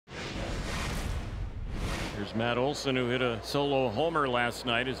Here's Matt Olson, who hit a solo homer last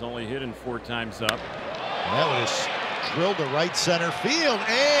night, is only hit in 4 times up. And that was drilled to right center field,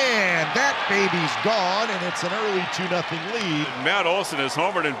 and that baby's gone, and it's an early 2-0 lead. Matt Olson has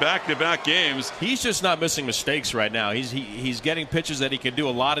homered in back-to-back games. He's just not missing mistakes right now. He's getting pitches that he can do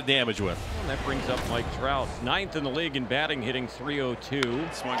a lot of damage with. And that brings up Mike Trout, 9th in the league in batting, hitting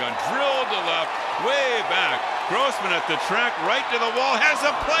 .302. Swung on, drilled to left, way back. Grossman at the track, right to the wall, has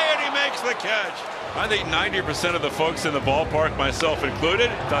a play, and he makes the catch. I think 90% of the folks in the ballpark, myself included,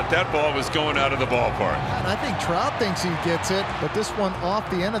 thought that ball was going out of the ballpark. And I think Trout thinks he gets it, but this one off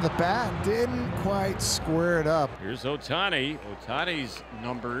the end of the bat didn't quite square it up. Here's Ohtani. Ohtani's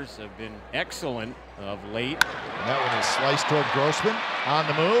numbers have been excellent of late. And that one is sliced toward Grossman, on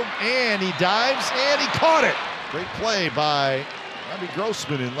the move, and he dives, and he caught it. Great play by Robbie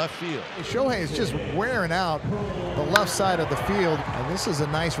Grossman in left field. Shohei is just wearing out the left side of the field, and this is a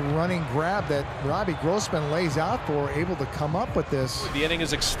nice running grab that Robbie Grossman lays out for, able to come up with this. The inning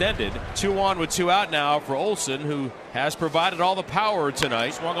is extended. 2 on with 2 out now for Olson, who has provided all the power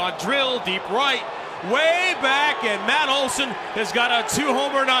tonight. Swung on, drill, deep right, way back, and Matt Olson has got a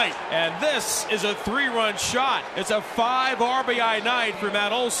 2-homer night. And this is a 3-run shot. It's a 5 RBI night for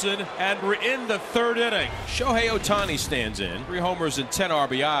Matt Olson, and we're in the 3rd inning. Shohei Ohtani stands in. 3 homers and 10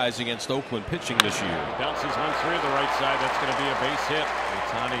 RBIs against Oakland pitching this year. Bounces one through the right side. That's going to be a base hit.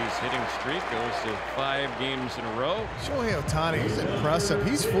 Ohtani's hitting streak goes to 5 games in a row. Shohei Ohtani is impressive.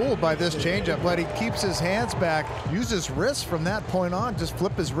 He's fooled by this changeup, but he keeps his hands back, uses wrist from that point on, just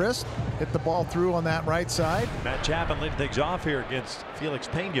flip his wrist, hit the ball through on that right side. Matt Chapman leading things off here against Felix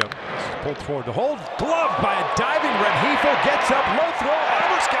Pena. This is pulled forward to hold. Gloved by a diving Rengifo. Gets up, low throw.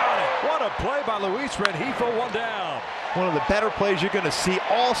 Almost got it. What a play by Luis Rengifo. 1 down. One of the better plays you're going to see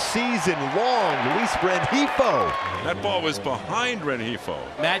all season long. Luis Rengifo. That ball was behind Rengifo.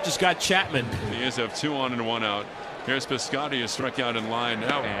 Matt just got Chapman. He is have 2 on and 1 out. Here's Piscotty, who struck out in line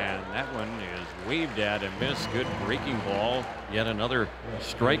now. And that one is waved at and missed. Good breaking ball. Yet another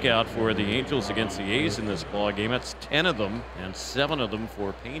strikeout for the Angels against the A's in this ball game. That's 10 of them, and 7 of them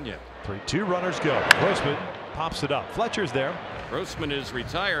for Pena. 3-2 runners go. Grossman pops it up. Fletcher's there. Grossman is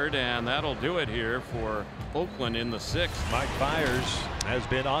retired, and that'll do it here for Oakland in the 6th. Mike Fiers has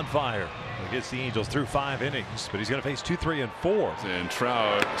been on fire against the Angels through 5 innings, but he's going to face 2, 3, and 4. And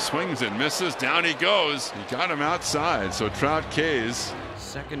Trout swings and misses. Down he goes. He got him outside, so Trout K's.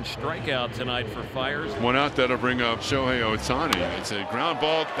 2nd strikeout tonight for Fiers. 1 out, that'll bring up Shohei Ohtani. It's a ground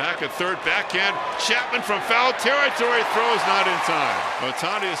ball back at third, backhand. Chapman from foul territory, throws not in time.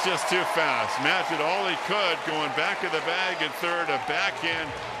 Ohtani is just too fast. Matt did all he could going back of the bag at third, a backhand,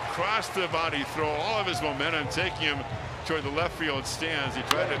 cross the body throw, all of his momentum taking him toward the left field stands. He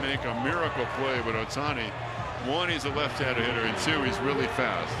tried to make a miracle play, but Ohtani, 1, he's a left-handed hitter, and 2, he's really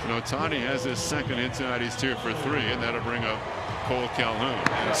fast. And Ohtani has his 2nd hit tonight. He's 2 for 3, and that'll bring up Cole Calhoun.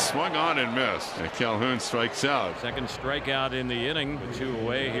 And swung on and missed. And Calhoun strikes out. 2nd strikeout in the inning. With 2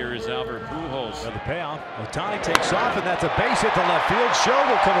 away, here is Albert Pujols. Another payoff. Ohtani takes off, and that's a base hit to left field. Show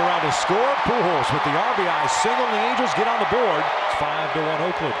will come around to score. Pujols with the RBI single. The Angels get on the board. It's 5-1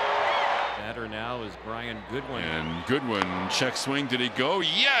 Oakland. Batter now is Brian Goodwin. And Goodwin, check swing. Did he go?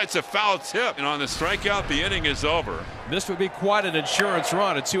 Yeah, it's a foul tip. And on the strikeout, the inning is over. This would be quite an insurance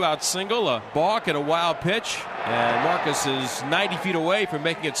run. A 2-out single, a balk, and a wild pitch. And Marcus is 90 feet away from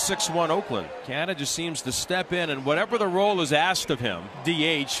making it 6-1 Oakland. Canada just seems to step in, and whatever the role is asked of him,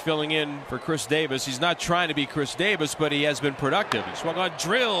 DH filling in for Chris Davis. He's not trying to be Chris Davis, but he has been productive. He swung on,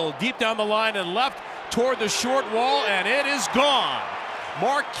 drill deep down the line and left toward the short wall, and it is gone.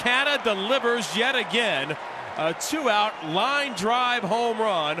 Mark Canha delivers yet again. A 2-out line drive home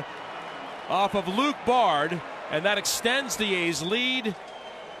run off of Luke Bard, and that extends the A's lead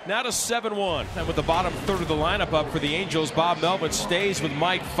now to 7-1. And with the bottom third of the lineup up for the Angels, Bob Melvin stays with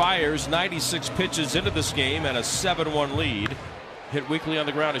Mike Fiers. 96 pitches into this game and a 7-1 lead. Hit weakly on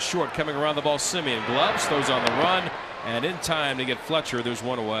the ground is short, coming around the ball. Simeon gloves, throws on the run, and in time to get Fletcher. There's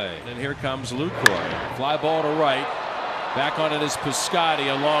 1 away. And here comes Lucroy. Fly ball to right. Back on it is Piscotty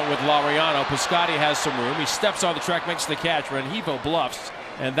along with Laureano. Piscotty has some room. He steps on the track, makes the catch. Rengifo bluffs,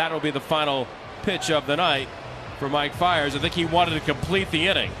 and that'll be the final pitch of the night for Mike Fiers. I think he wanted to complete the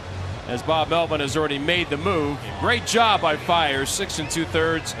inning, as Bob Melvin has already made the move. Great job by Fiers, 6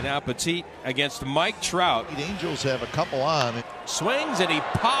 2/3. And now Petit against Mike Trout. The Angels have a couple on. Swings, and he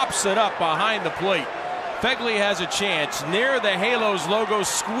pops it up behind the plate. Fegley has a chance near the Halos logo,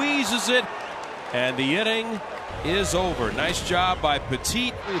 squeezes it, And the inning is over. Nice job by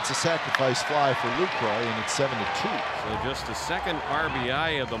Petit. It's a sacrifice fly for Lucroy, and it's 7-2. So just the second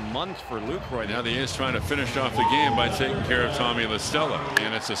RBI of the month for Lucroy. Now the A's trying to finish off the game by taking care of Tommy La Stella.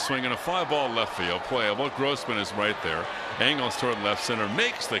 And it's a swing and a fly ball left field. Playable. Grossman is right there. Angles toward left center.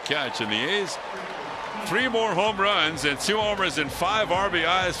 Makes the catch. And the A's 3 more home runs and 2 homers and 5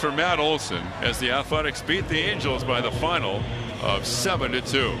 RBIs for Matt Olson as the Athletics beat the Angels by the final of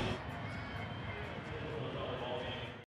 7-2.